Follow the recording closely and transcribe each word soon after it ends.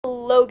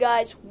Hello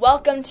guys,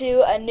 welcome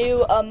to a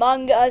new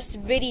Among Us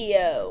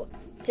video.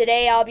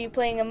 Today I'll be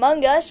playing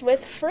Among Us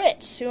with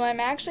Fritz, who I'm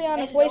actually on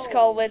a voice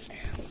call with.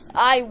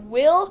 I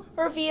will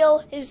reveal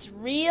his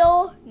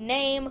real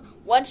name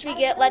once we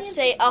get, let's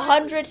say,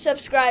 100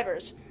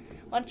 subscribers.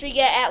 Once we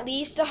get at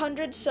least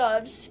 100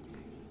 subs,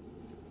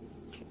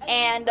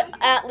 and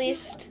at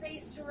least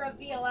face to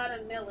reveal at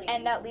a million.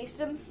 And at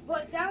least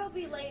but that'll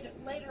be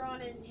later on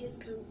in his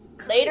career.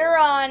 Later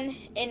on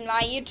in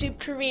my YouTube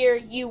career,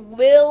 you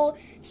will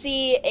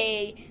see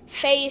a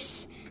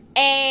face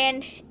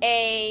and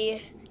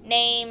a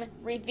name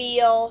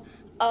reveal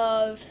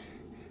of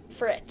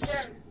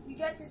Fritz. Where you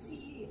get to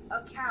see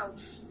a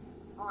couch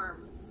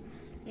arm.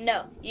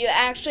 No, you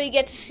actually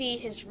get to see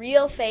his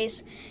real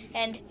face,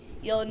 and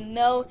you'll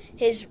know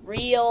his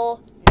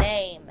real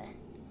name.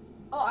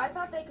 Oh, I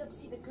thought they could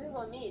see the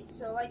Google Meet,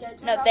 so like I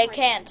turned No, off they my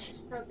can't.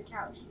 for the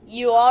couch.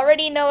 You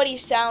already know what he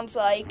sounds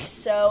like,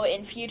 so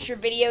in future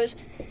videos,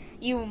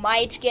 you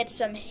might get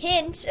some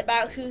hints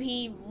about who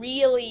he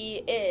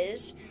really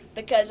is,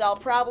 because I'll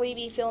probably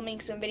be filming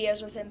some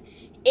videos with him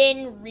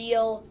in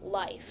real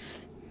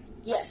life.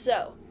 Yes.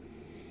 So,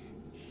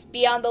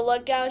 be on the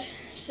lookout.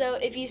 So,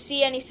 if you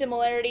see any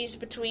similarities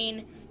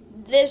between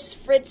this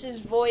Fritz's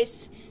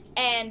voice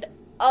and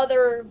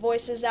other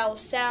voices that will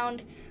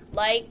sound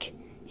like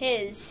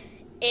his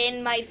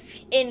in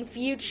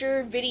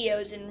future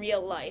videos in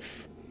real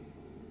life.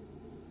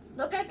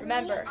 Look at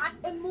Remember, me.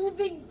 I'm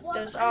moving.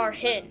 those are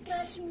hints.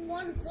 Pressing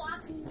one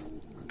button.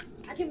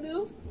 I can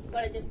move,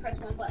 but I just press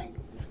one button.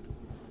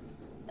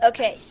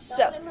 Okay,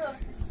 so.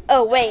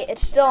 Oh wait,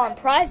 it's still on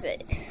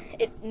private.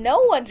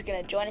 No one's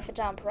gonna join if it's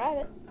on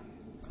private.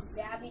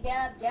 Dabby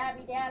dab,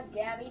 dabby dab,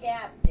 dabby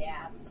dab,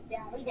 dab,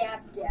 dabby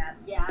dab,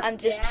 dab, dab. I'm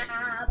just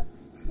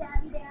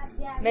dabby dab,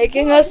 dab.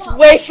 making us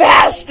way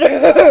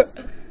faster.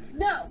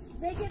 No,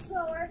 make it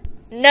slower.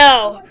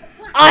 No,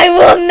 I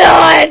will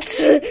not.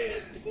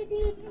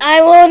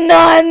 I will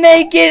not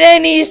make it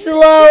any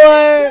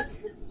slower.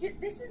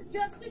 This is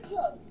just a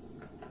joke.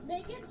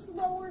 Make it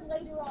slower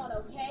later on,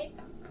 okay?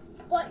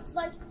 But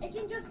like, it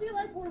can just be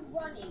like we're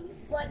running.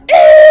 But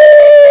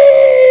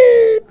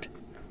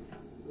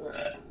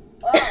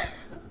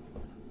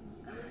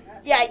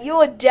yeah, you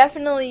will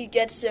definitely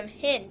get some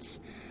hints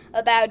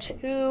about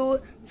who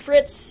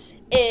Fritz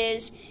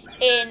is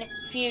in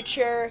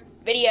future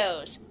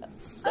videos.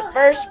 The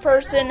first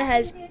person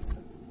has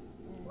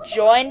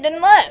joined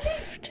and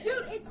left.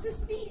 Dude, it's the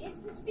speed. It's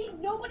the speed.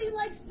 Nobody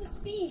likes the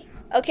speed.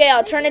 Okay,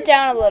 I'll turn it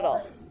down a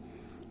little.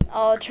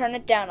 I'll turn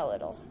it down a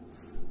little.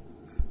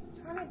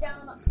 Turn it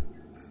down.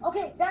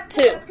 Okay, that's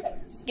Two. good. That's good.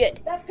 Good.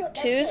 That's good.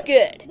 That's Two's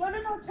good.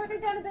 No, turn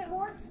it down a bit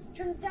more.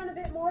 Turn it down a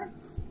bit more.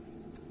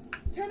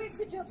 Turn it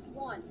to just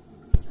one.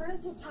 Turn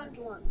it to times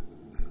one.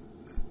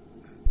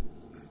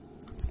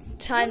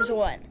 Times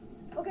one.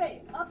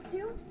 Okay, up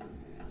to?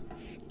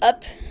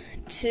 Up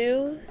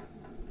to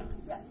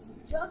Yes,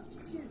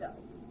 just two though.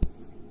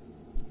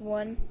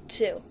 1,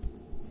 2.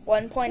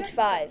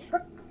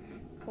 1.5.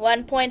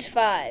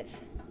 1.5.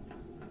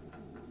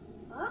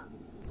 Huh?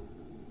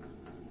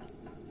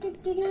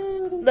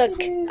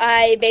 Look,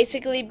 I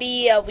basically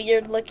be a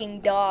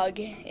weird-looking dog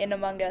in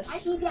Among I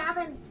Us. keep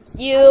dabbing.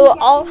 You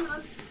all...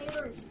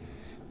 Haters.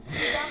 I'm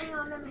dabbing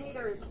on them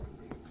haters.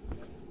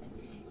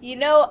 You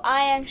know,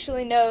 I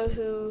actually know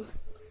who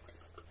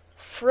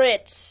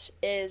Fritz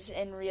is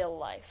in real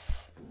life.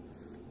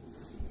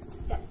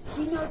 Yes,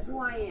 he knows who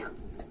I am.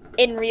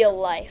 In real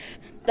life.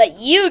 But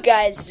you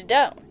guys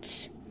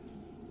don't.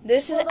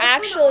 This is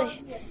actually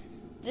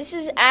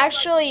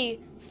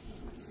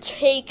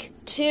take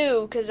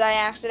 2, because I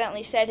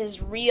accidentally said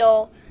his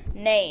real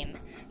name.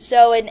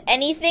 So in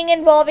anything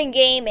involving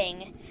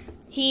gaming,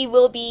 he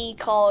will be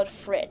called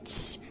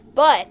Fritz.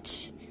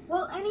 But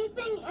Well,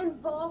 anything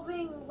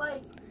involving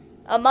like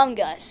Among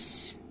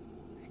Us,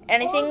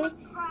 anything or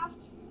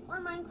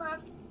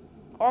Minecraft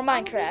or will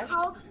Minecraft, be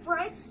called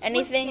Fritz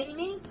anything. with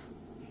gaming.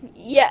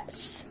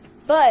 Yes,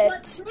 but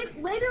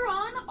Later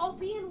on, I'll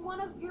be in one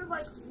of your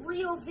like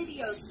real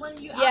videos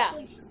when you Yeah.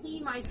 actually see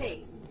my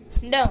face.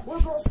 no. We're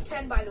both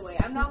 10, by the way.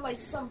 I'm not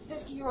like some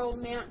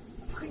 50-year-old man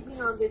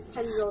creeping on this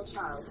 10-year-old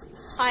child.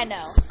 I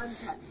know. I'm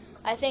 10.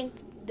 I think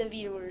the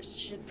viewers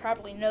should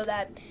probably know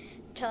that,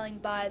 telling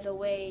by the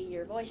way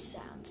your voice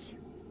sounds.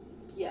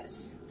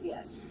 Yes.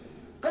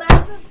 But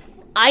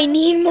I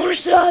need more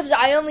subs.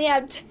 I only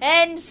have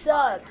 10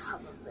 subs. I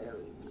have a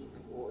very deep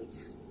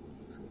voice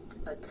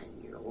for a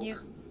 10-year-old.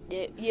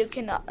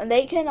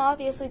 They can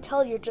obviously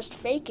tell you're just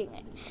faking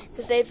it,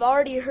 because they've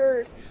already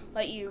heard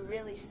what you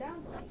really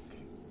sound like.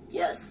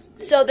 Yes.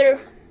 So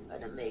they're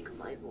gonna make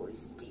my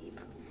voice deep.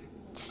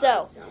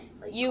 so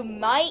you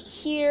might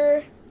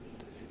hear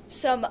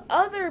some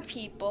other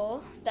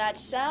people that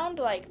sound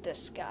like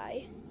this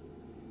guy,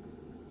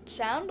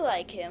 sound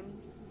like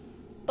him,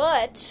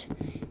 but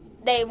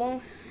they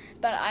won't.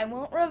 But I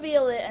won't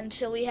reveal it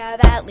until we have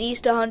at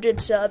least 100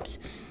 subs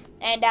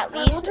and at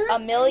least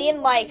 1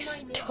 million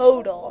likes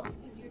total.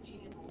 Is your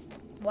channel?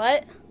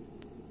 What?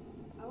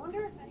 I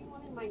wonder if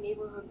anyone in my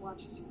neighborhood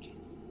watches your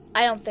channel.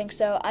 I don't think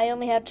so. I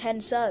only have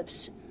 10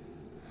 subs.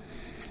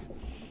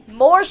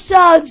 More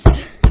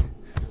subs.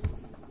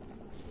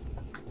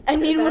 I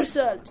need more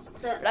subs.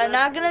 But I'm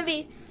not gonna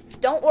be.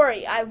 Don't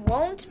worry, I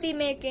won't be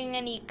making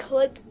any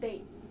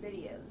clickbait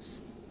videos.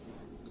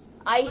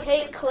 I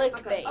hate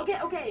clickbait.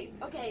 Okay.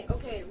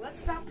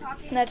 Let's stop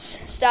talking. Let's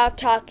stop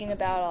talking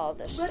about all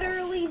this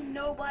Literally stuff.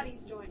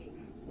 nobody's joining.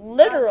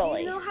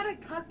 Literally. Do you know how to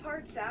cut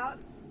parts out?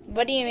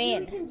 What do you Maybe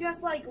mean? we can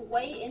just like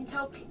wait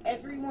until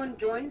everyone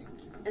joins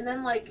and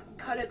then like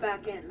cut it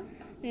back in.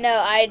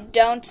 No, I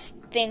don't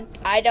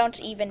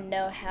even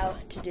know how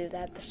to do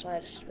that the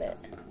slightest bit.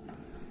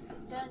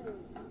 Then,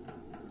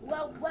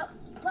 well,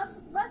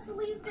 let's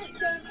leave this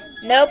game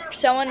and Nope,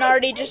 someone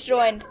already just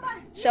joined.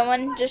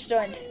 Someone just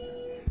joined.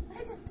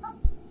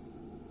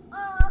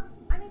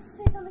 I need to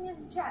say something in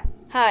the chat.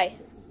 Hi.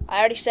 I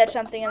already said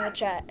something in the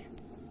chat.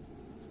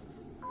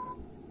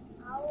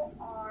 How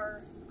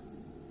are...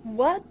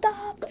 What the?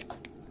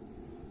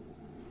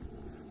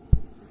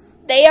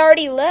 They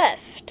already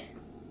left.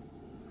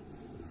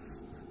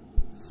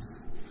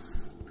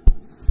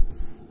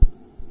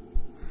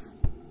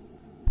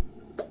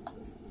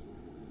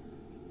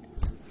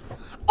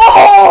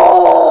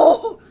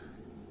 Oh!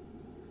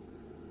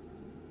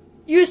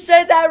 You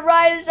said that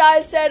right as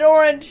I said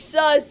orange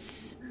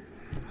sus.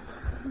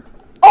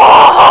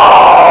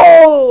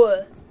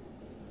 Oh!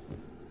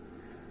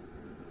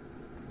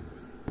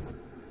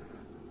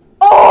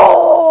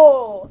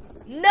 Oh!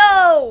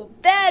 No!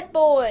 Bad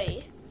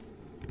boy!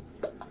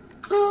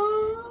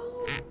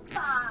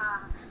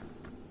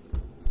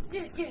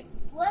 Dude,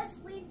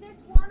 let's leave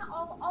this one.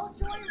 I'll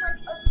join like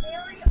a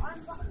very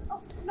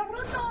oh,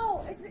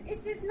 Naruto!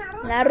 It is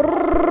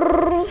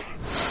Naruto!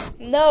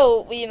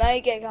 No, we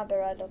might get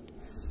copyrighted.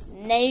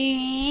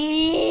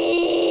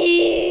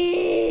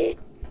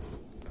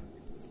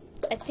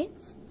 I think.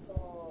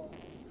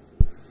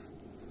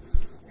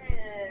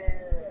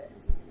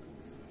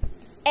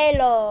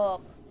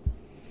 Hello.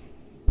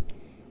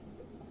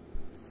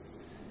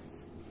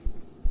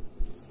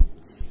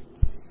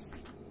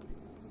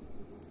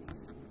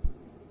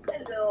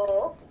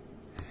 Hello.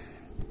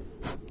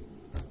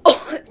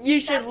 Oh, you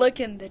should look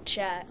in the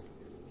chat.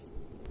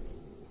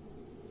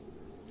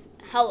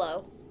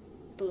 Hello,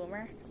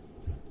 boomer.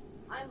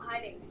 I'm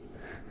hiding.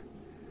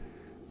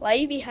 Why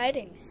you be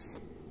hiding?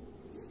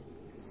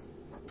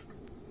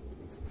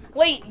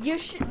 Wait, you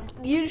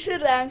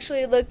should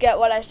actually look at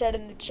what I said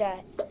in the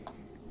chat.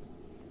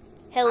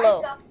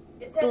 Hello,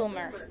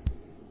 boomer.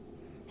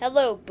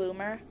 Hello,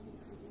 boomer.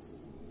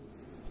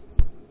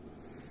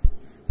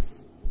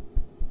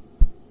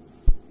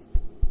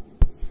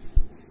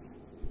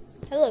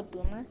 Hello,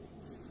 boomer.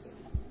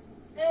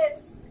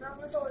 It's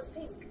Naruto is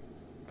pink.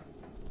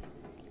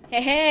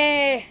 Hey,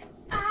 hey.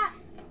 Ah!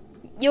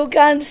 You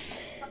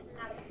guns.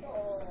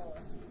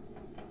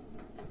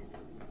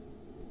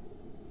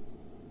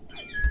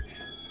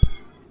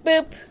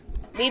 Boop.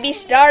 We be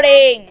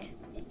starting.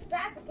 It's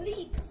bad to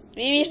bleep.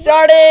 We be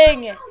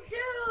starting. Oh,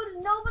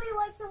 dude, nobody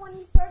likes it when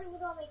you started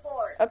with only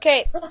 4.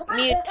 Okay,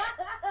 mute.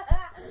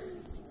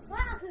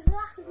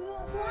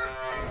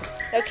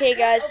 Okay,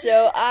 guys,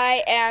 so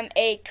I am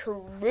a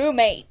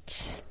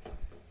crewmate.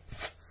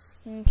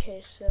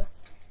 Okay, so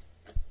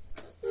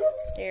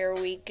there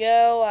we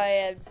go. I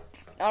have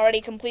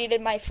already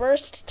completed my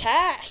first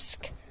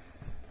task.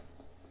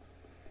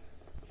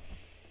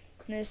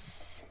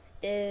 This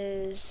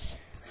is...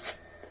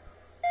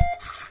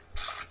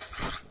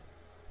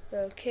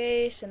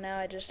 Okay, so now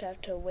I just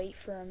have to wait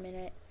for a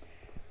minute.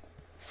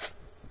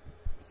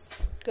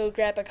 Go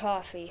grab a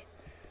coffee.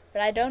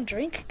 But I don't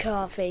drink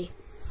coffee.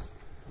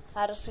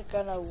 I'm just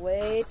gonna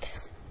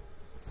wait.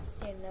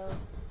 You know.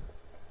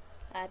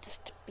 I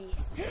just be...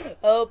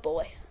 Oh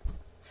boy.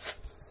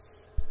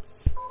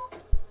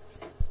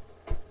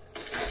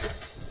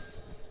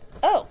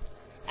 Oh,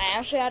 I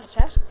actually had a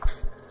task.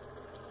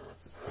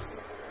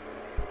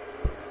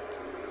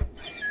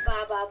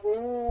 Ba ba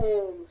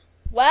boom.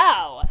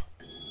 Wow.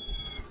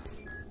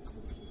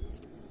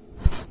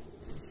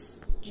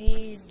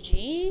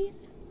 GG?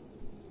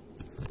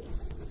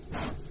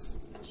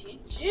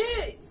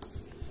 GG.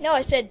 No,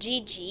 I said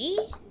GG?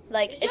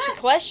 Like, it's a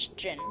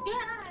question. Yeah.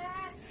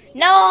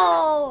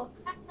 No!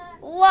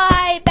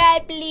 Why,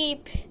 bad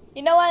bleep?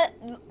 You know what?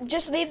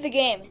 Just leave the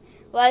game.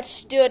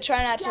 Let's do a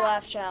try not to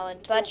laugh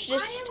challenge. Let's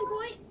just...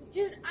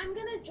 Dude, I'm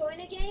gonna join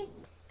a game,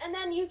 and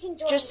then you can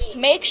join Just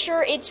me. make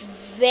sure it's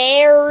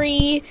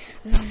very,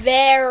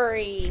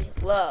 very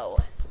low.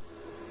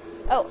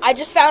 Oh, I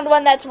just found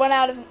one that's one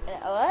out of...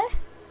 What?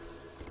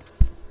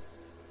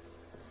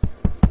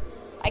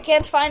 I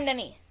can't find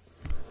any.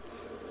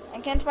 I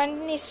can't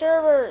find any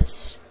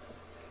servers.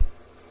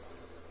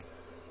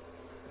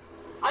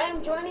 I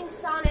am joining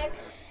Sonic.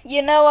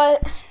 You know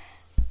what?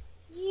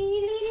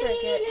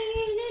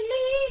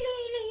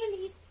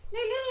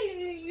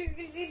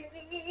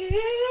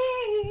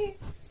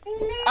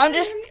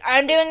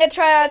 I'm doing a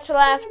try not to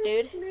laugh,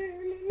 dude.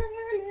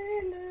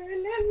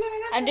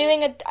 I'm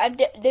doing a...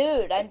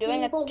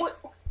 Oh,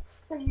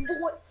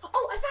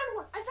 I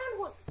found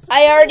one.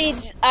 I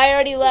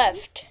already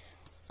left.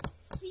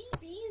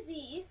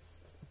 CBZ.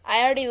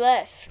 I already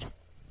left.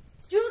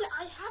 Dude,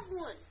 I have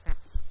one.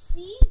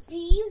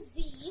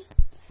 CBZ.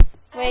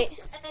 Wait.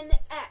 SNF.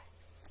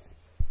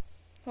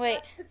 Wait.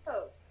 That's the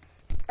code.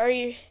 Are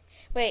you?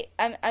 Wait.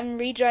 I'm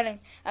rejoining.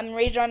 I'm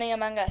rejoining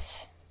Among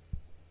Us.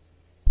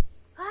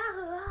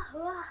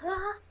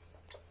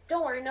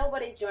 Don't worry,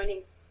 nobody's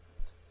joining.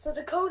 So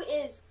the code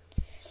is.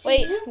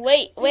 Wait.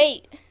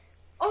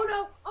 Oh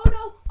no! Oh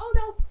no! Oh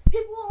no!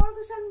 People all of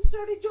a sudden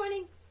started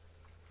joining.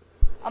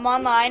 I'm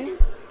online.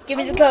 Give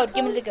me the code.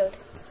 Give me the code.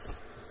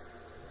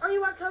 Are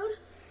you at code?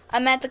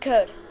 I'm at the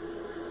code.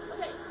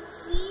 Okay.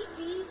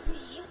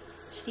 CBZ.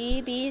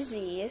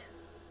 CBZ.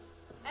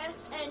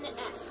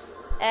 SNF.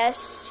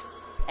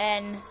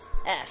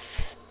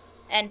 SNF.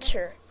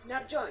 Enter.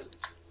 Now join.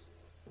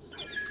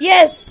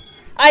 Yes!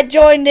 I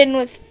joined in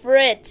with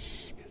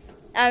Fritz.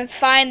 I'm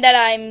fine that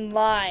I'm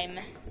lime.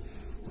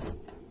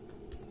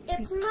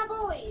 It's my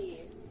boy.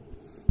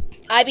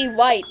 I be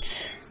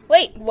white.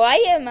 Wait, why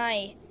am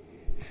I?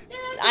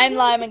 I'm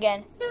lime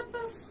again.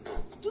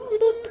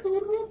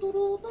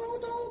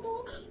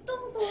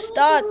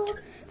 Start!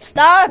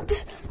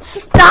 Start!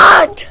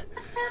 Start!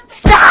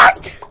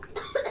 Start!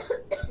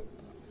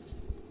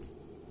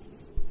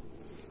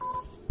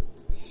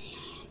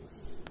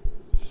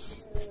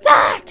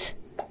 Start!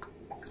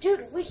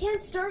 Dude, we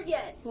can't start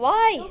yet.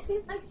 Why?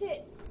 Nobody likes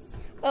it.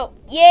 Oh,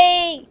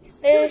 yay!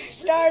 They're Dude,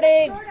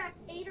 starting. We can start at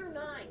 8 or 9.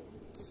 9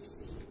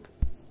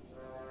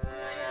 or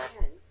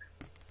 10.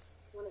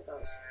 One of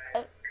those.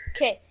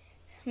 Okay,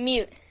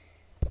 mute.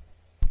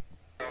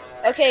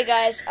 Okay,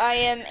 guys, I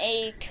am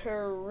a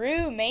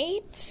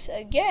crewmate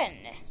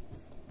again.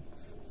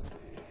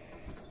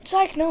 It's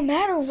like no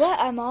matter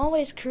what, I'm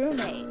always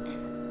crewmate.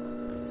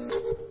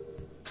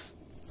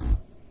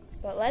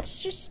 But let's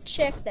just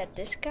check that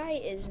this guy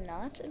is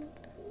not an...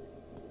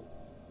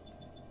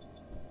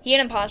 He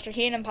an imposter,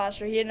 he an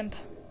imposter, he an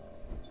imposter.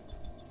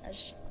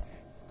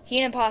 He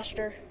an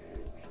imposter.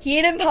 He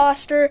an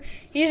imposter.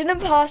 He's an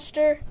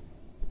imposter.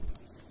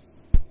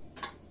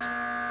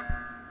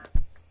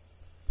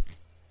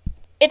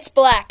 It's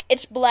black.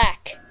 It's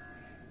black.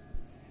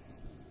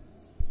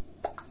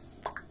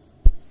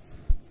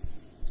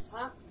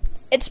 Huh?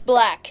 It's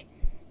black.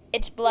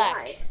 It's black.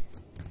 Why?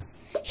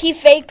 He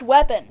faked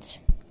weapons.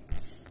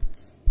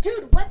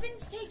 Dude,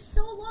 weapons take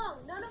so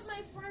long. None of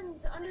my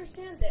friends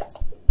understand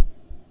this.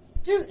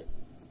 Dude,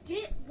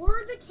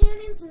 were the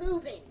cannons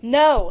moving?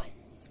 No.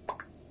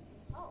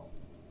 Oh.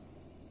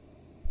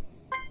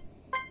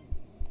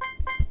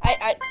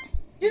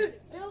 Dude,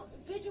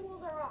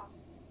 visuals are off.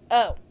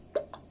 Oh.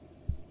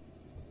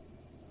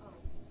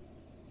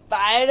 But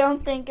I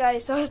don't think I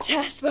saw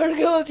Jasper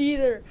go up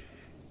either.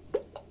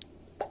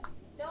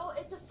 No,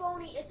 it's a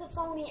phony. It's a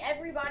phony.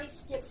 Everybody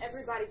skip.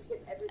 Everybody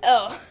skip. Everybody.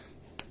 Oh.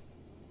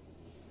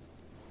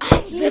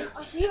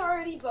 He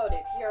already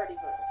voted. He already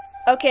voted.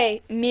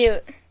 Okay,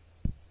 mute.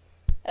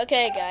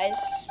 Okay,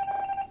 guys.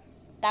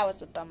 That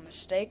was a dumb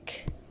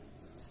mistake.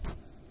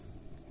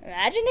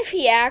 Imagine if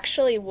he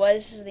actually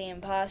was the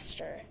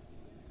imposter.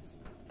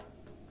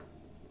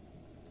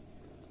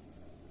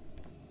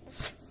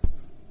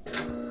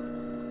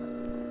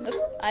 Oop,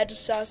 I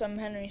just saw some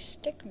Henry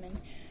Stickmin.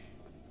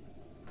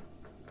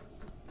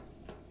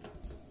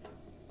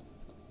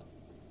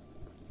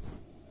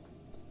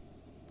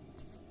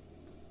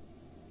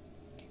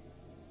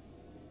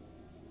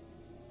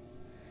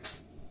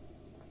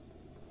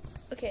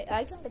 Okay,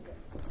 I gotta go.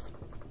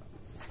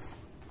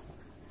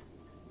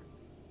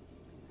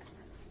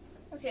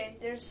 Okay,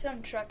 there's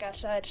some truck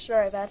outside.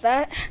 Sorry about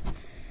that.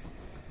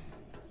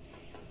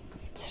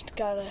 Just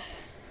gotta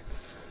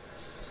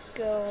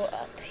go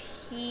up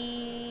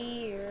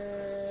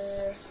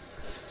here and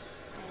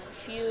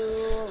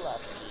fuel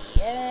up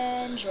the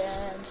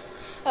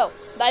engines. Oh,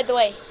 by the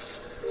way,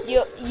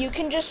 you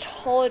can just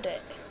hold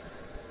it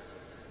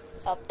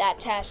up. That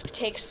task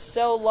takes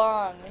so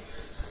long.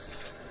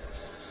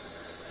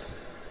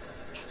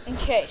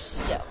 Okay,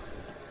 so.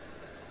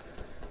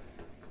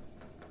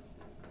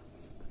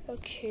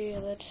 Okay,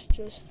 let's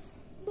just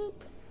boop.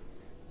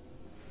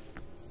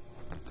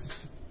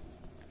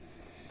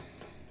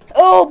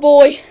 Oh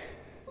boy!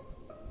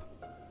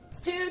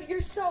 Dude,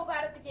 you're so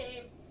bad at the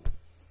game.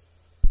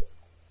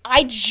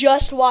 I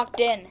just walked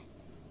in.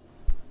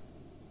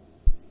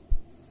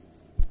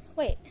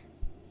 Wait.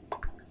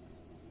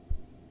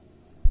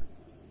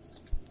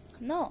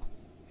 No.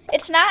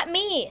 It's not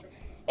me.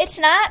 It's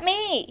not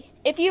me.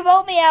 If you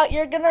vote me out,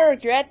 you're gonna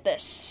regret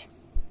this.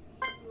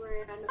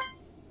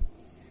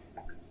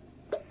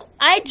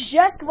 I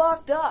just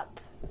walked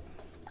up.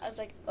 I was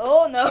like,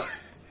 oh no.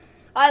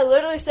 I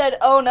literally said,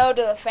 oh no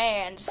to the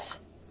fans.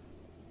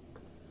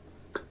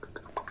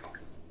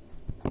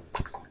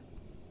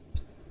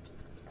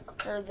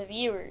 Or the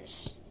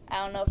viewers.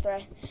 I don't know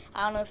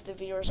if the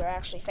viewers are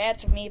actually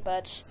fans of me,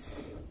 but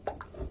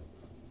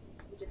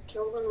You just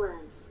killed and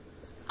ran.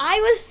 I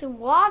was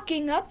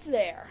walking up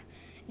there.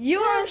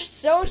 You are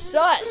so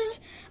sus.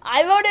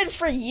 I voted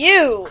for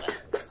you.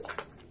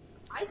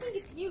 I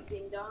think it's you,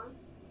 Ding Dong.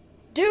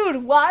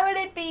 Dude, why would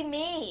it be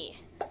me?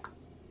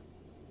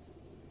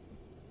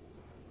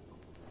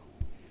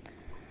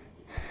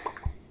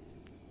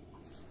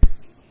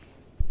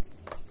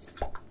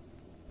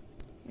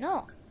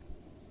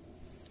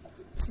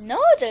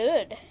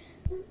 Dude.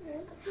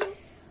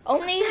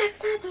 Only...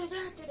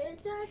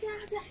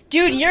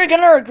 Dude, you're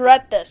gonna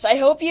regret this. I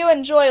hope you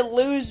enjoy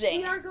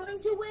losing. We are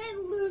going to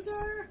win,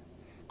 loser.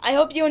 I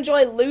hope you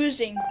enjoy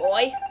losing,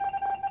 boy.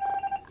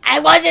 I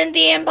wasn't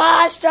the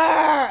imposter!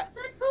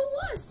 Then who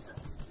was?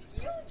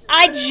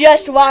 I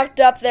just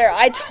walked up there.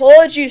 I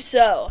told you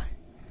so.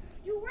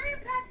 You ran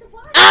past the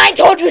body. I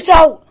told you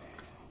so!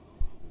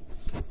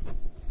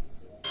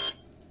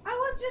 I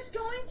was just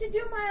going to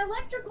do my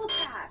electrical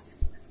task.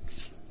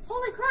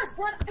 Holy crap,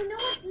 what? I know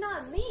it's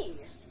not me.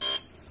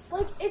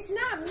 Like, it's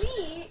not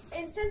me,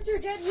 and since you're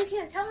dead, you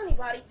can't tell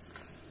anybody.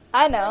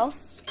 I know.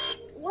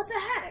 What the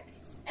heck?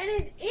 And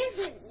it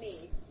isn't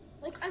me.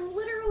 Like, I'm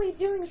literally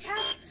doing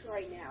tasks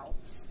right now.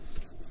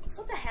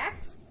 What the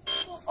heck?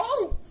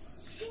 Oh!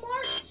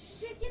 Smart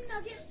chicken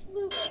nugget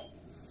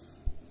flugels.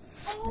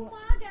 Oh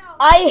my god.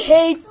 I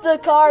hate the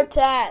car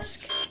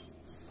task.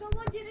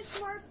 Someone did a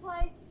smart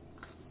play.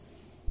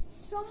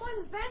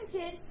 Someone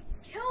vented,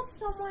 killed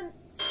someone.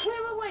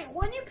 Wait.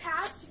 When you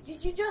passed,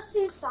 did you just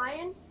see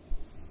cyan?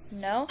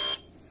 No.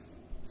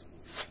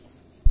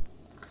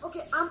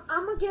 Okay, I'm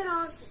gonna get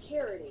on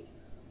security.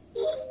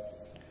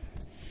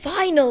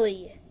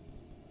 Finally.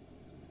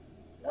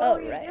 What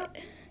were you right.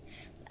 doing?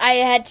 I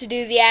had to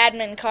do the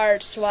admin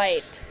card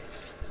swipe.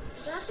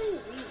 That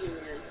thing's easy,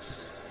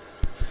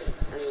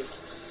 man.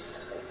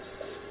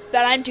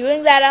 But I'm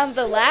doing that on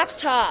the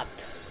laptop.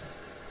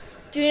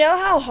 Do you know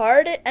how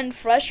hard and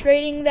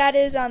frustrating that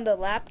is on the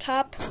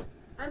laptop?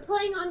 I'm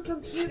playing on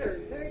computer.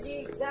 They're the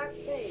exact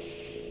same.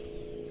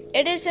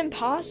 It is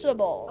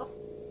impossible.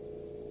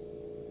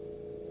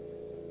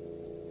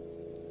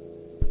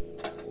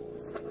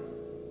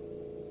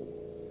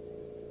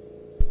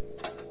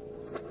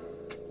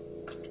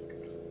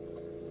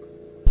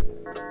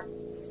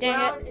 Dang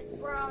Brown, it. it's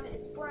brown.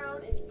 It's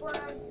brown. It's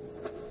brown.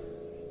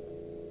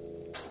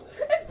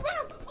 It's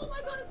brown! Oh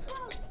my god, it's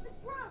brown! It's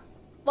brown!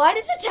 Why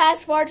did the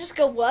taskbar just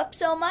go up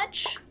so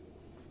much?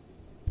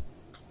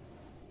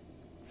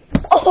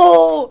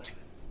 Oh!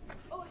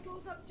 Oh, it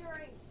goes up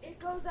during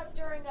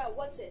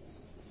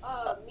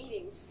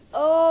meetings.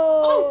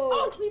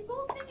 Oh! Oh, we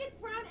both think it's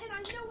brown, and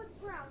I know it's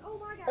brown. Oh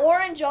my god.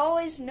 Orange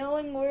always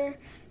knowing where...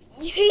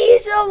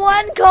 He's the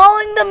one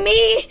calling the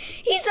me!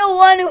 He's the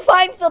one who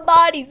finds the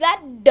body.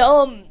 That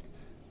dumb.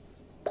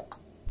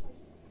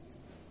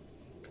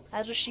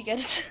 That's what she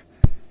gets.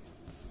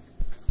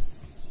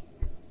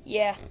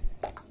 Yeah.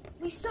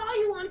 We saw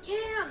you on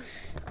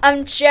cams.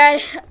 I'm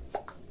trying...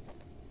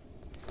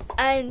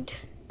 And...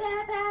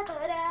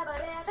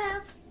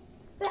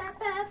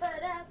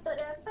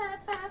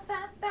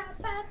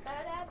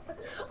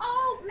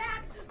 Oh,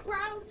 black,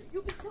 brown,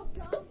 you be so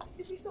dumb,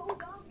 you be so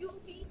dumb, you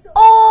be so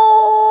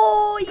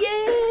Oh,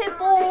 yeah,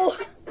 boy.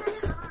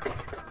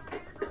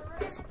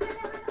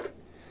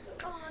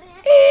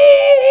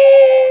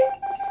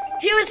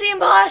 He was the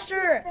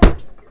imposter.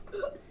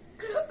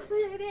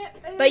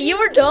 But you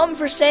were dumb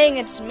for saying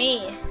it's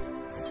me.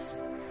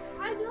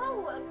 I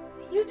know,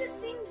 you just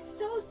seemed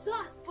so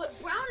sus, but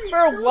brown is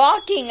For so...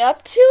 walking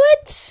up to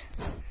it?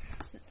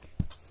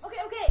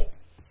 Okay.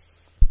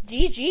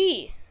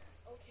 GG.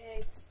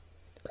 Okay.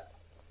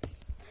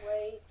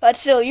 Wait. But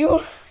still,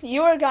 you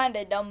were kind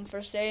of dumb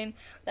for saying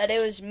that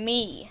it was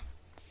me.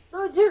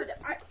 No, dude.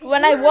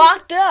 When I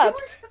walked up,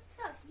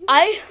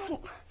 I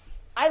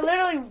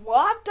literally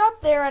walked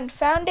up there and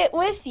found it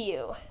with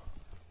you.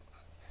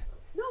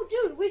 No,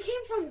 dude, we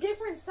came from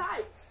different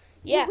sides.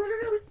 Yeah. You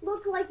literally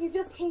looked like you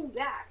just came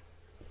back.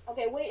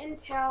 Okay, wait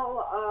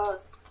until,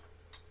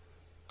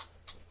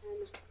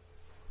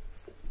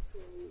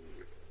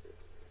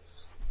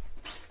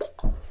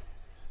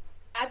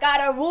 I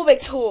got a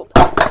Rubik's Cube.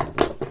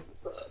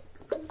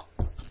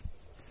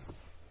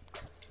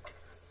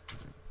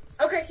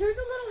 Okay, here's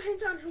a little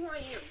hint on who I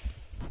am.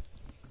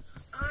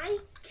 I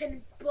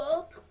can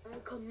burp on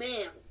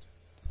command.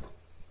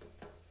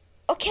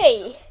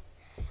 Okay,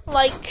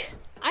 like,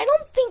 I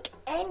don't think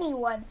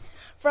anyone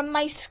from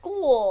my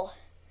school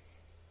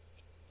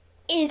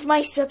is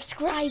my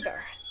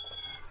subscriber.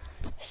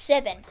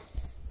 7.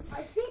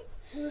 I think,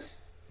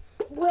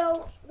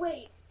 well,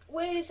 wait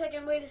a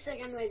second.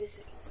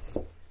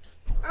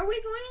 Are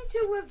we going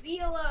to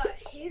reveal,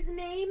 his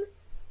name?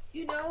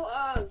 You know,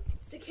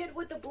 the kid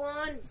with the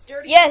blonde,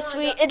 dirty Yes,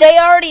 blonde. they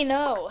already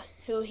know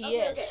who he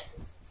is. Okay.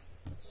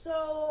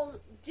 So,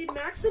 did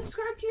Max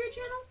subscribe to your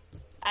channel?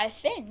 I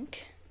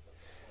think.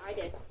 I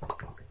did.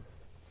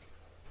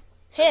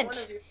 Hint.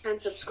 One of your 10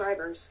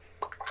 subscribers.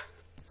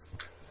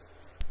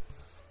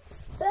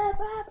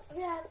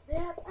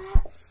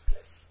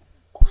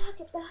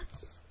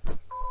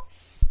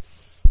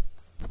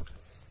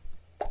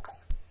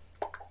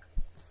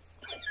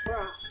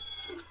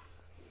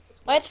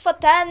 Wait for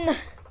 10.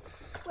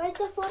 Where's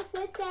the fourth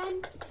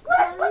button?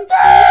 Where's for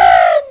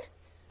 10?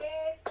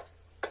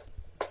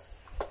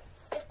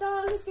 It's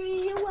all the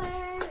three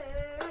away.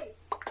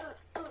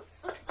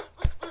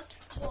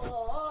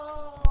 Whoa.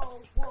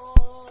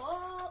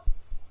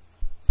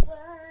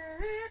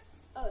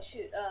 Oh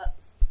shoot,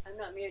 I'm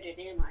not muted,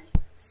 am I?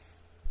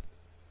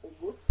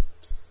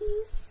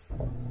 Whoopsies.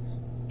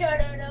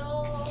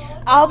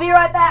 I'll be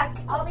right back.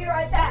 I'll be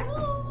right back.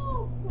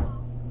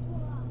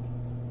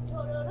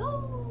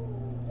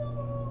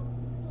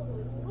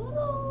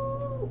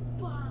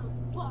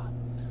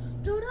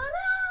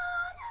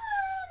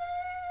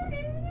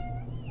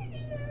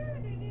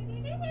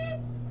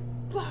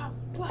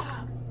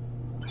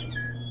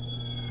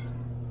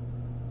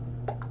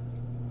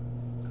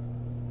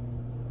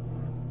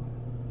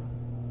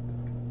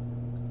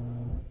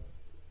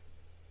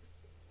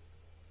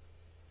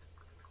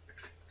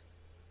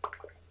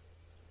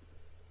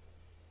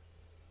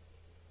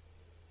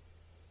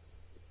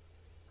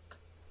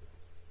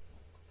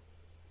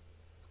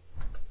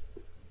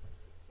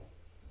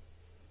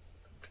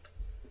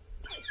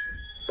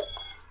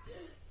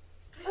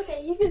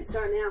 Okay, you can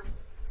start now.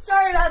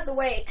 Sorry about the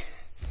wait.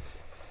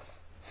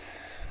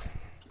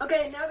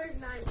 Okay, now there's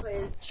 9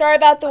 players. Sorry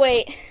about the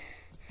wait.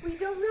 We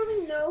don't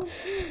really know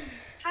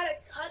how to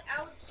cut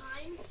out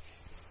time.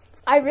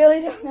 I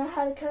really don't know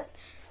how to cut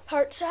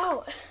parts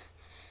out.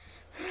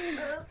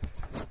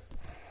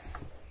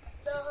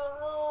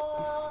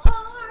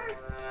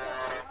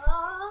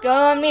 Go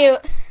on mute.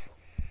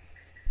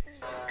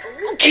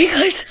 Okay,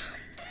 guys.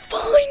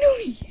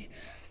 Finally,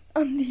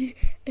 I'm the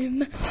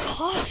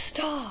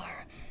impostor.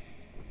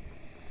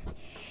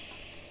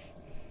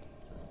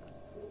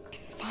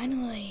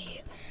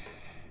 Finally,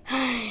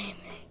 I'm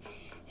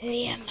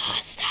the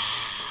impostor.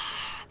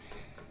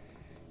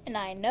 And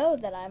I know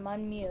that I'm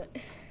on mute.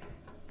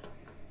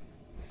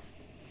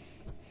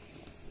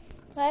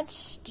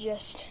 Let's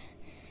just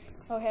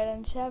go ahead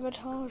and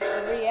sabotage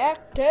the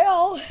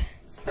reactor.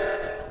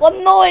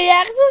 Let no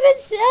reactor get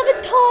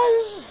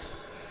sabotage.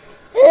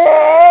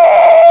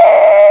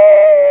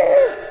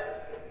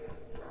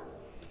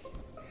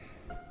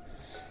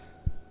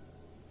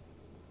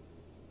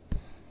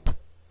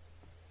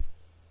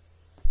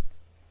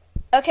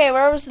 Okay,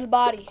 where was the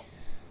body?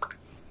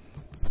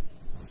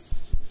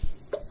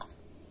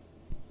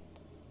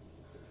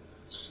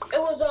 It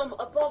was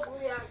above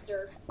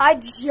reactor. I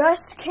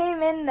just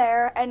came in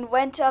there and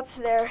went up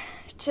there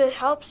to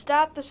help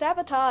stop the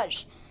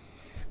sabotage.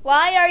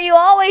 Why are you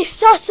always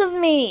sus of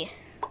me?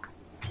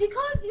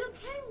 Because you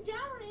came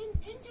down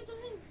into the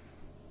thing.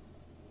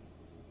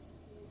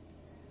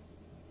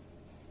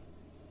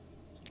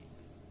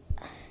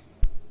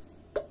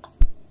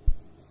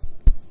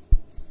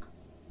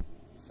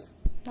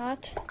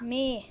 Not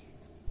me.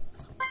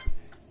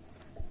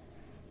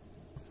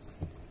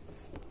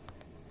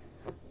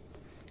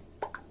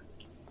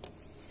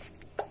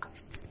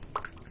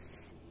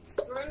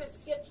 We're gonna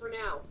skip for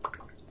now.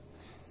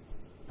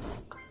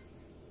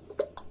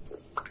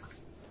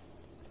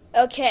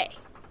 Okay.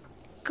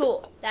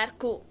 Cool. That's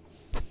cool.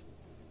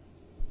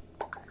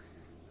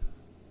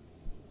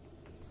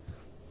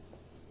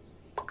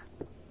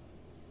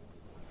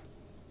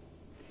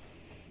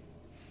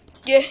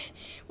 Yeah.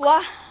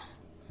 What?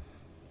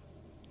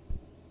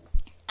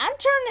 I'm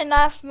turning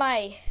off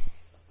my...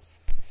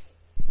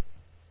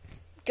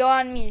 Go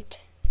on mute.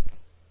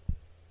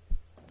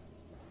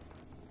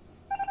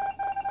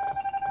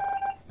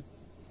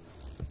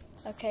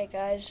 Okay,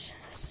 guys.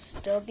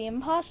 Still the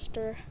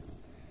imposter.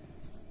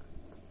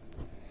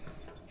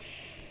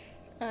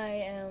 I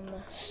am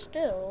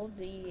still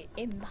the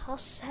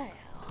imposter.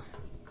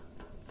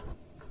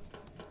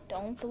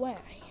 Don't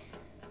worry.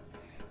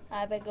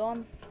 I've been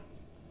going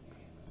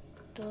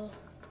to...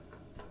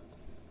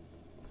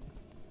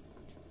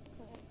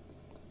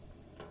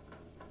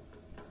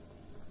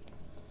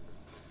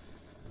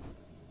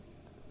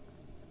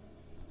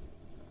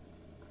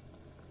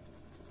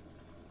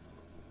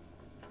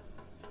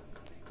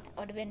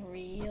 That would have been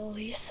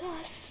really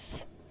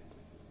sus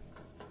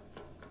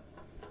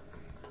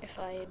if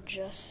I had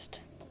just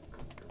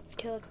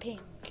killed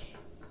Pink.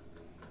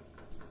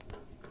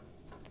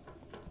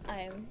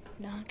 I'm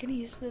not gonna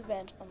use the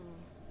vent.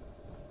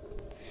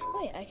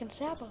 Wait, I can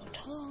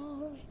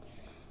sabotage.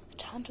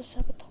 Time to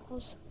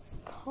sabotage.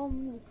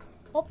 Come,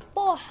 oh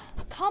boy,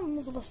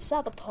 comes the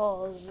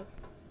sabotage.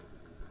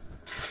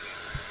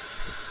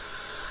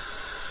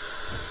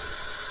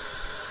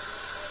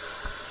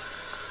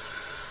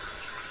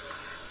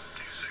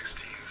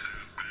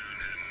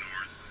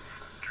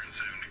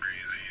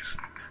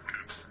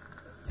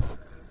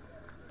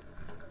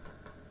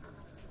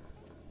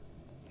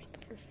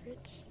 For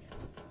Fritz.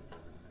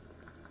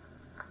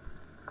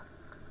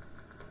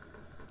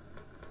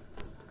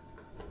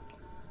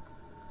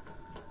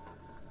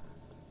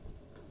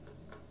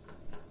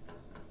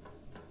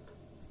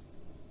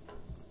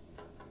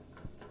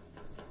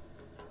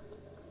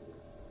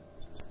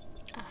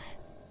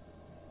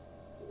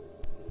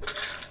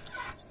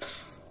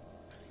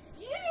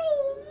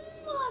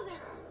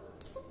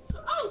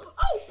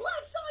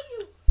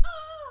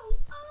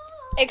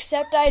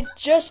 Except I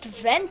just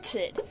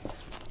vented.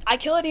 I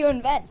killed you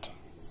in vent.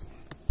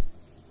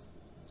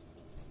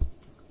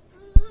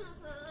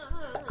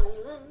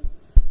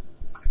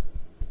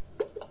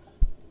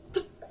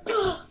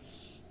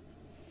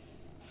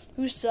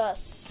 Who's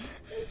sus?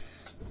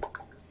 It's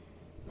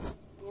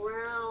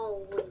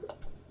brown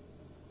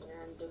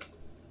and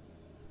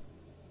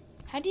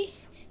How do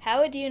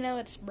How would you know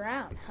it's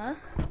brown, huh?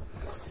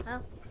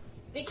 Oh.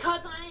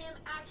 Because I am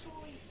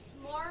actually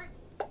smart,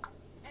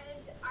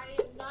 and I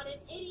am not an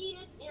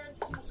idiot, and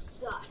he's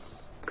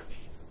sus.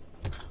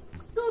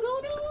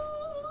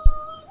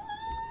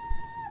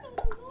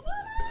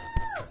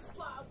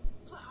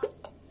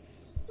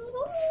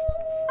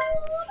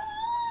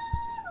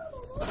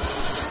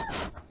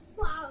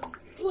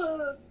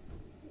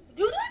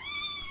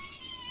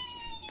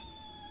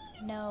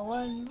 No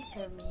one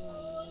for me.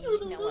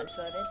 No one's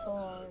voted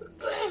for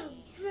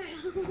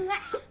me.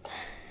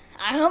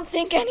 I don't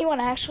think anyone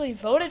actually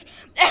voted.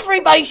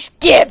 Everybody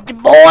skipped,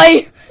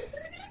 boy!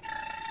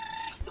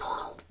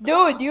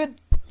 Dude, you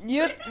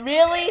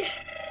really?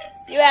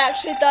 You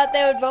actually thought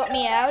they would vote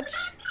me out?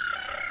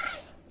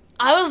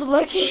 I was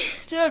lucky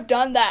to have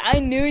done that. I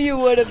knew you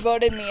would have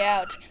voted me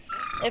out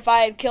if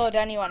I had killed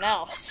anyone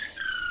else.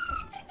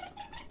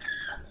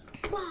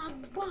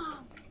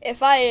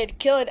 If I had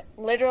killed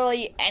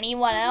literally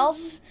anyone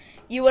else,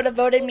 you would have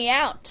voted me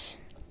out.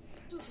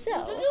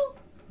 So,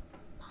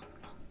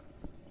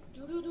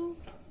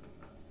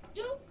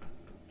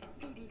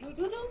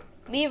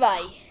 Levi,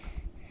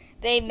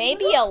 they may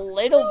be a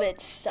little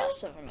bit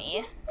sus of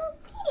me.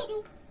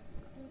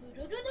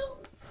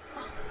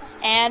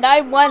 And I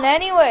won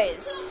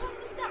anyways.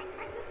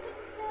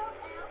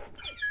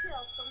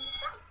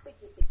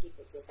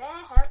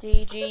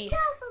 GG.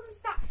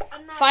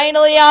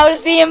 Finally, I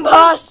was the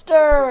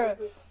imposter.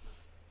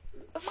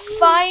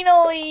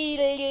 Finally.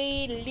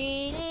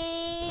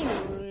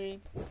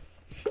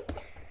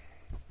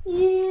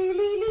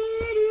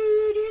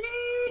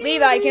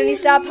 Levi, can you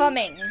stop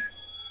humming?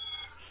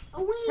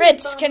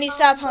 Fritz, can you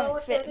stop humming?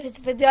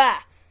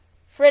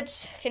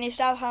 Fritz, can you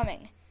stop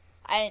humming?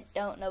 I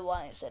don't know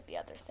why I said the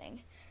other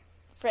thing.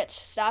 Fritz,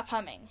 stop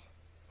humming.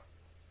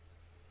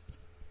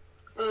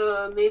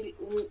 Maybe.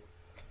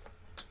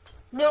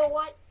 Know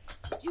what?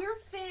 Your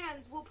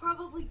fans will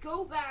probably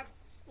go back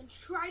and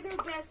try their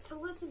best to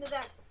listen to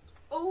that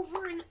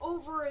over and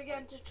over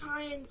again to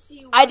try and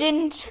see. I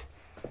didn't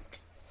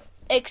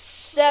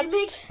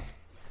accept.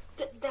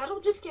 That'll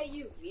just get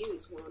you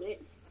views, won't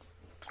it?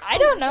 I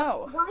don't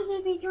know. Why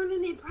did they turn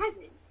it in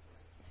private?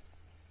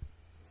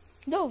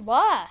 No,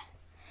 why?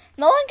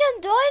 No one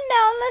can join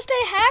now unless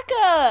they hack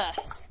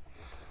us.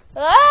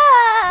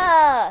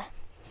 Ah!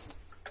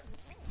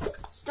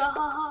 Start.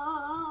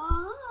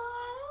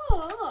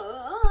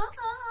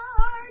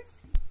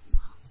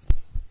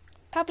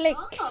 Public.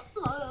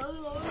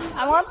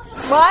 I want.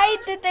 Why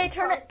did they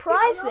turn it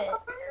private?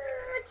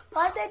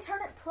 Why did they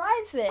turn it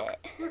private?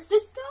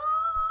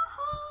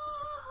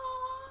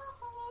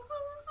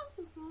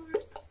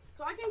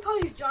 So I can call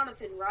you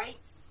Jonathan, right?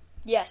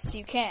 Yes,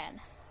 you can.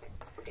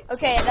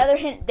 Okay, another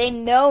hint. They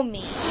know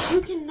me.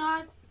 You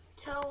cannot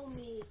tell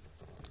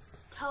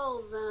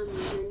them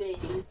your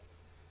name.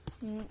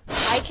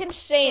 I can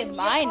say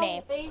my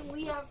name.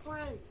 We have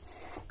friends.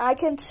 I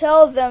can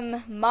tell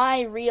them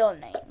my real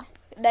name.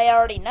 They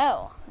already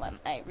know what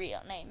my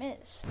real name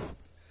is.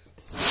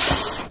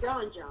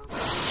 John.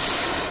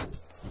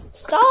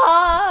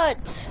 Stop!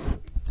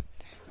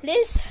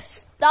 Please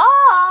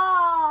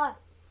stop!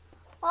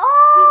 You'll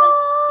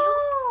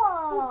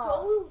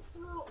go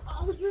through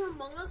all your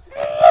Among Us.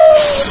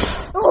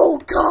 Oh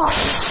God!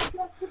 You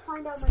have to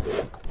find out my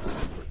name.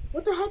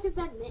 What the heck is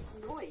that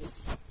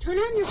noise? Turn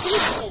on your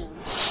face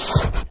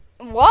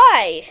cam.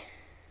 Why?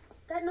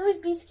 That noise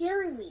be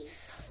scaring me.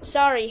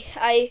 Sorry.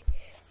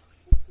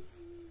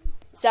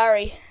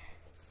 Sorry.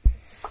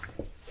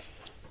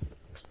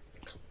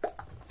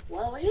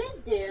 What were you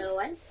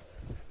doing?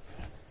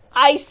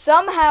 I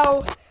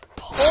somehow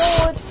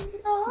pulled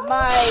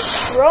my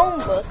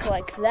Chromebook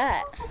like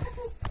that.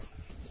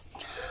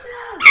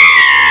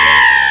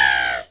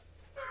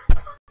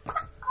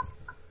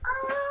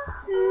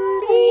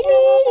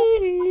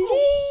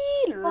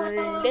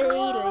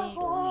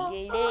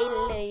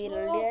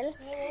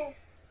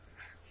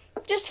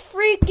 Just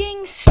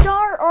freaking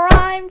start or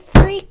I'm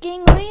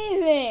freaking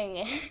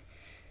leaving.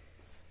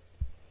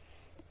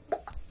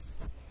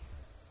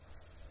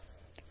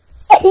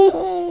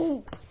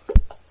 Oh!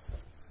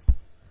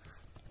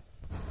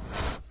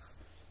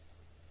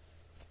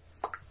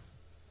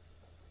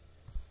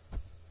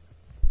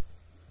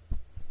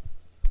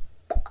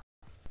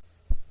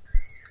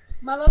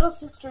 My little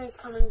sister is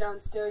coming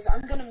downstairs.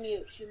 I'm gonna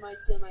mute. She might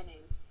say my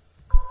name.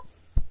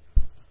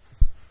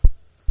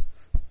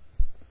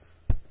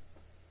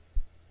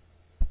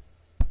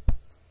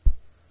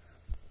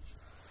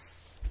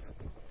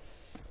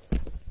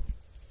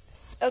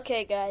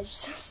 Okay, guys,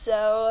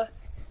 so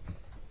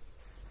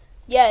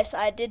yes,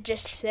 I did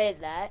just say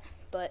that,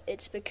 but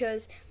it's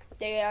because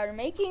they are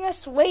making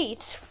us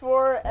wait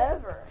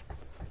forever.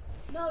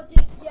 No,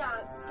 dude, yeah,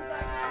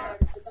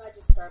 the guy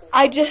just started.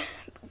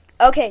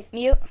 Okay,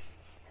 mute.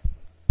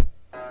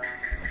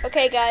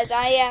 Okay, guys,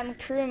 I am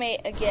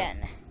crewmate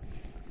again.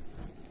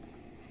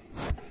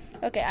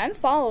 Okay, I'm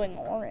following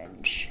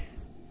Orange.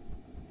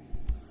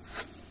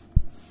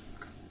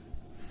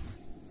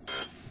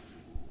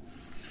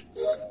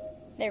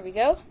 There we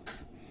go.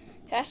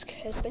 Task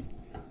has been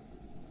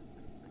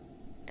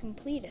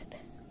completed.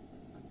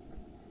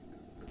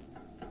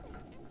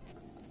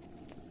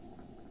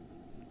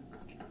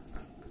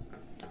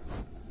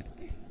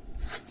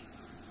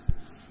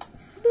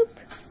 Boop.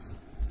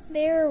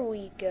 There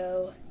we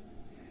go.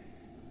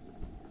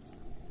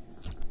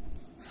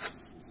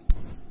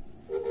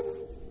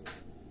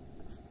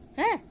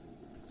 Huh?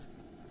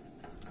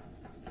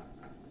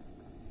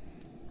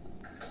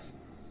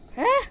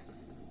 Huh?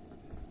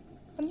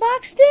 I'm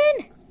boxed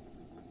in.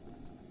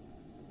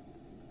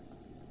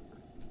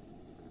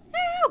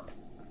 Help!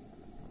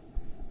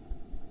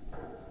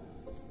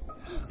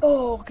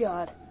 Oh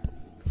God.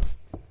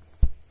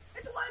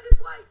 It's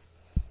white.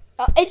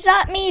 It's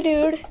not me,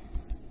 dude.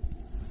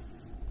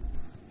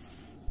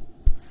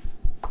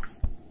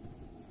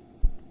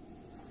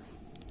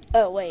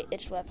 Oh wait,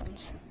 it's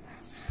weapons.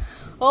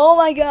 Oh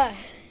my God.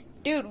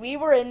 Dude, we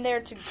were in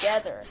there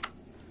together.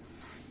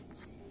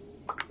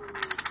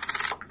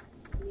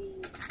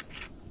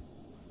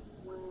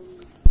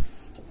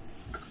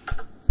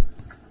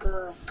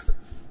 The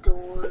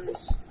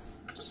doors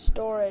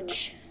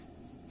Storage.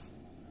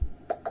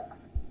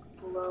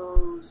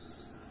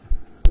 close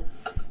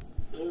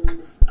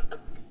in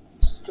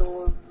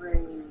storage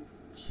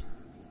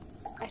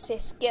I say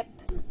skip.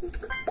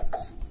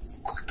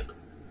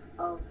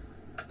 of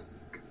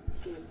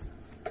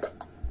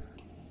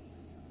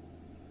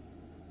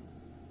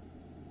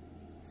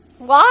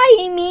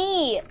Why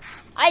me?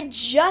 I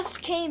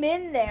just came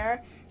in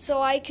there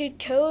so I could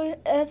go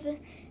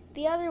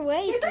the other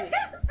way. Dude.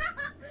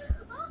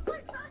 Oh my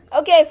God.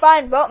 Okay,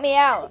 fine, vote me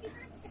out.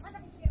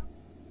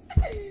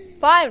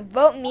 Fine,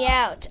 vote me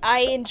out. I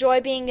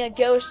enjoy being a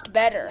ghost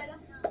better.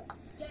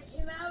 Get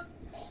him out.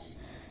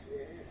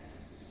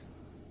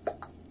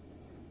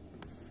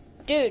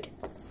 Dude,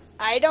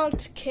 I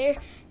don't care.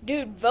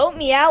 Dude, vote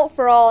me out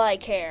for all I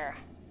care.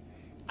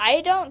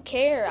 I don't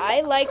care.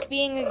 I like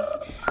being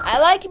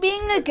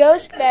a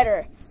ghost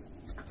better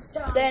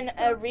than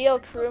a real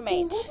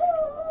crewmate.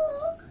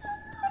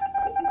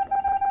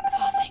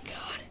 Oh, thank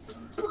God.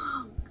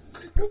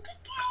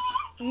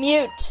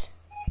 Mute.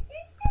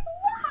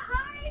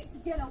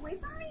 Get away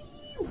from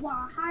me!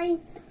 Why?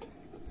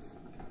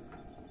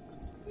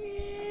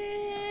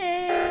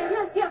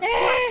 Yes.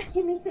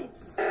 Keep me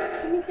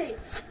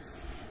safe.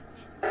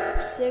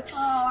 6,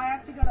 Oh, I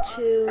have to go to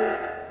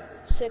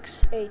 2,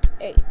 6, 8,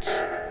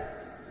 8.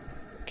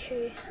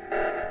 Okay.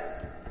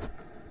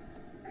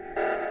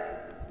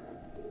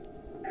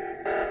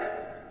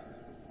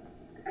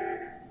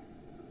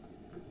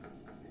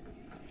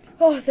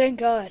 Oh, thank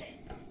God.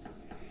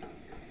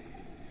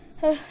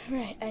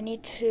 Right, I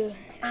need to.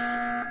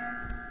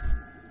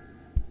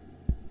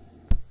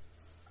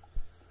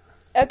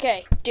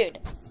 Okay, dude.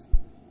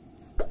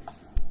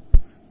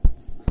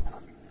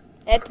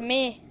 It's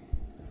me.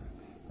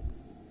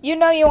 You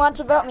know you want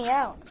to vote me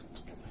out.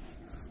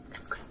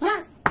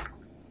 Yes.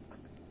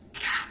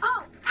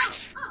 Oh.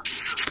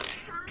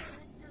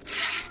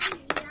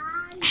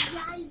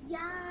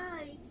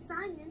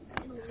 Silent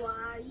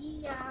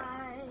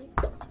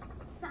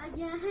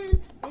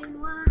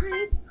and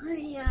white.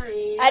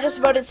 I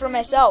just voted for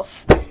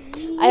myself.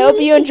 I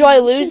hope you enjoy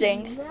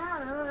losing.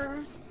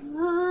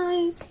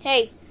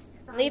 Hey,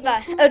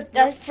 Levi.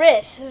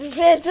 Frisk.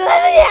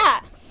 Yeah.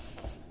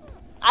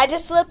 I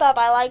just slip up.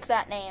 I like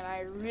that name.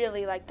 I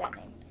really like that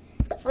name.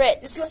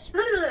 Fritz.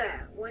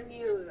 When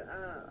you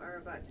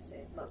are about to say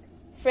it, look.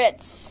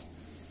 Fritz.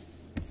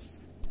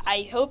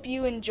 I hope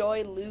you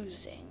enjoy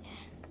losing.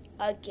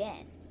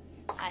 Again.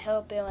 I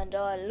hope you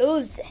enjoy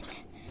losing.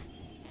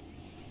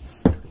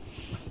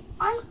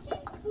 I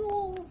think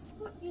you'll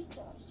forget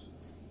us.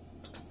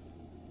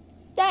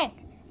 Dang.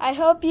 I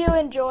hope you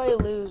enjoy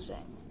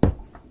losing.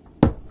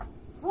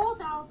 Roll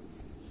down.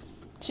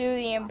 To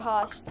the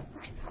imposter.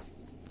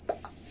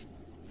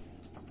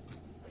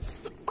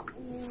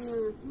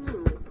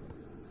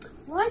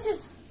 Why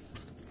does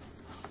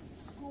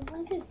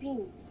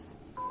being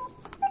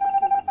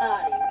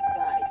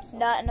guys?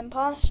 Not an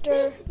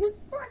imposter. You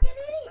fucking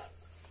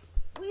idiots!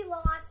 We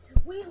lost.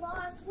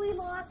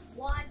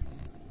 What?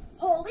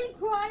 Holy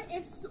crud!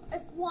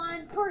 If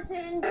one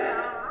person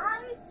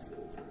dies,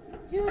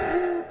 you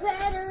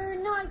better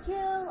not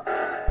kill.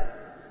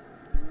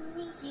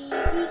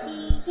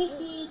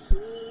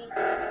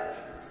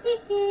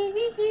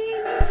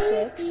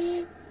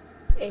 6,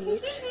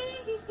 8,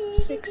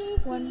 6,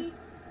 1,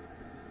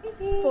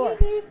 4.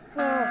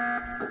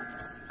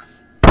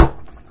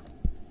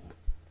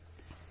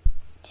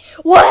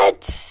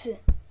 What?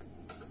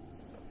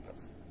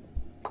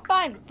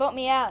 Fine, vote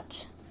me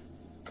out.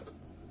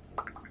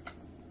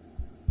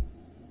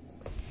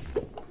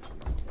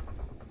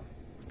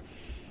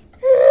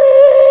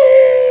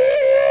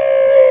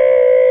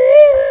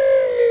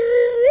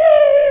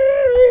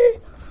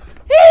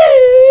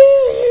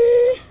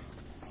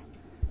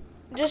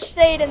 Just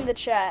say it in the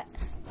chat.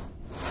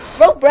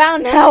 Vote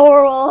brown now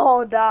or we'll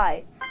all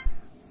die.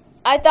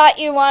 I thought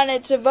you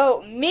wanted to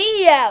vote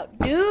me out,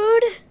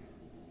 dude.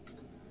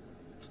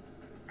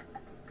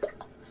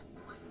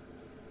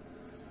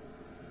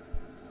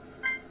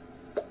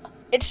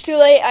 It's too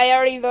late. I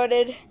already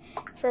voted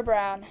for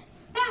brown.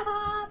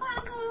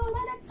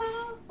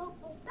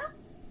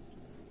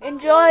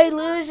 Enjoy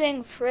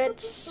losing,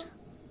 Fritz.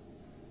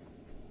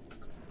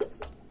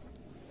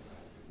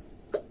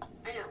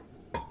 I know.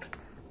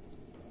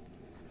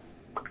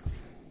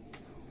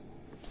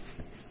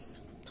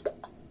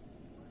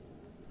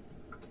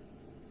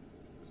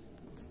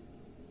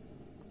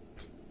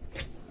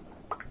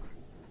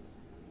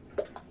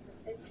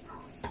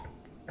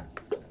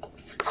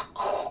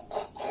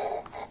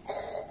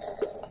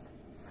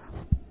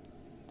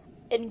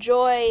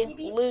 Enjoy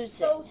losing.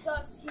 So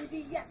sus, he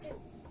be yakking.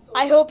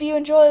 I hope you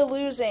enjoy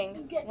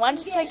losing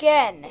once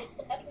again.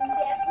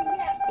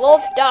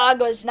 Wolf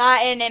Dog was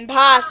not an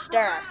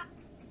imposter.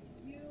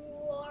 You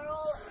are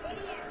all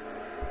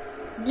idiots.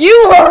 You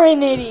are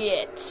an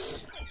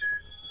idiot.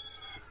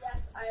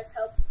 Yes, I have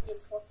helped the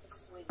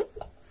imposters to win.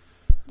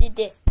 You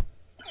did.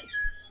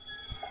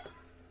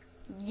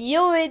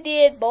 You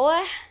idiot,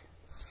 boy.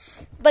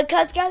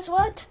 Because guess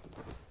what?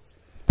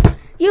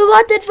 You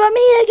voted for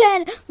me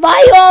again.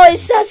 Why you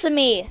always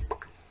sesame?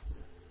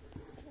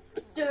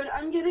 Dude,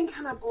 I'm getting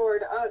kind of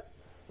bored.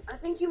 I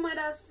think you might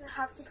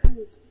have to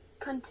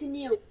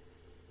continue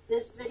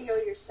this video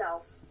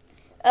yourself.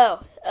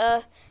 Oh,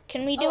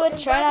 can we do a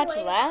try not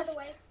to laugh?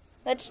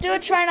 Let's do a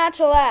try not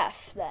to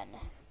laugh then.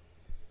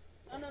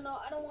 No,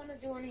 I don't want to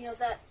do any of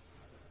that.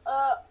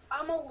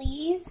 I'm gonna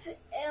leave,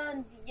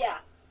 and yeah.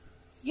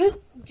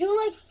 You do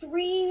like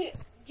three.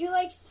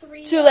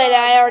 Too late,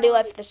 I already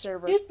left the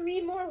server. Do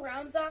 3 more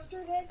rounds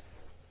after this.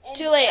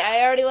 Too late,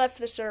 I already left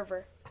the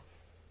server.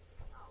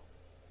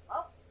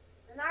 Well,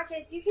 in that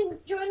case, you can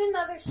join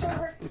another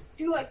server,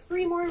 do like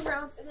 3 more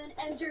rounds, and then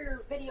end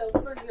your video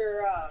for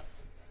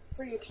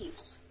your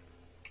keeps.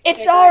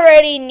 It's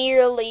already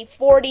nearly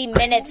 40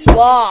 minutes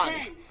long.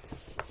 10,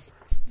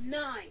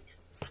 9,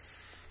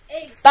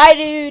 8, Bye,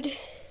 dude.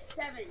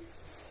 7,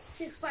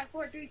 6, 5,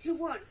 4, 3, 2,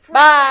 1.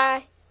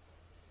 Bye.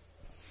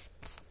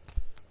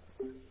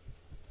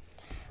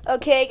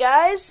 Okay,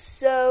 guys,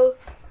 so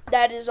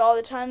that is all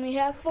the time we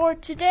have for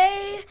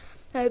today.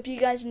 I hope you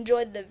guys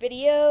enjoyed the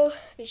video.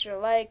 Be sure to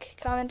like,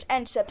 comment,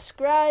 and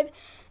subscribe.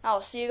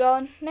 I'll see you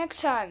all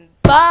next time.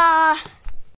 Bye!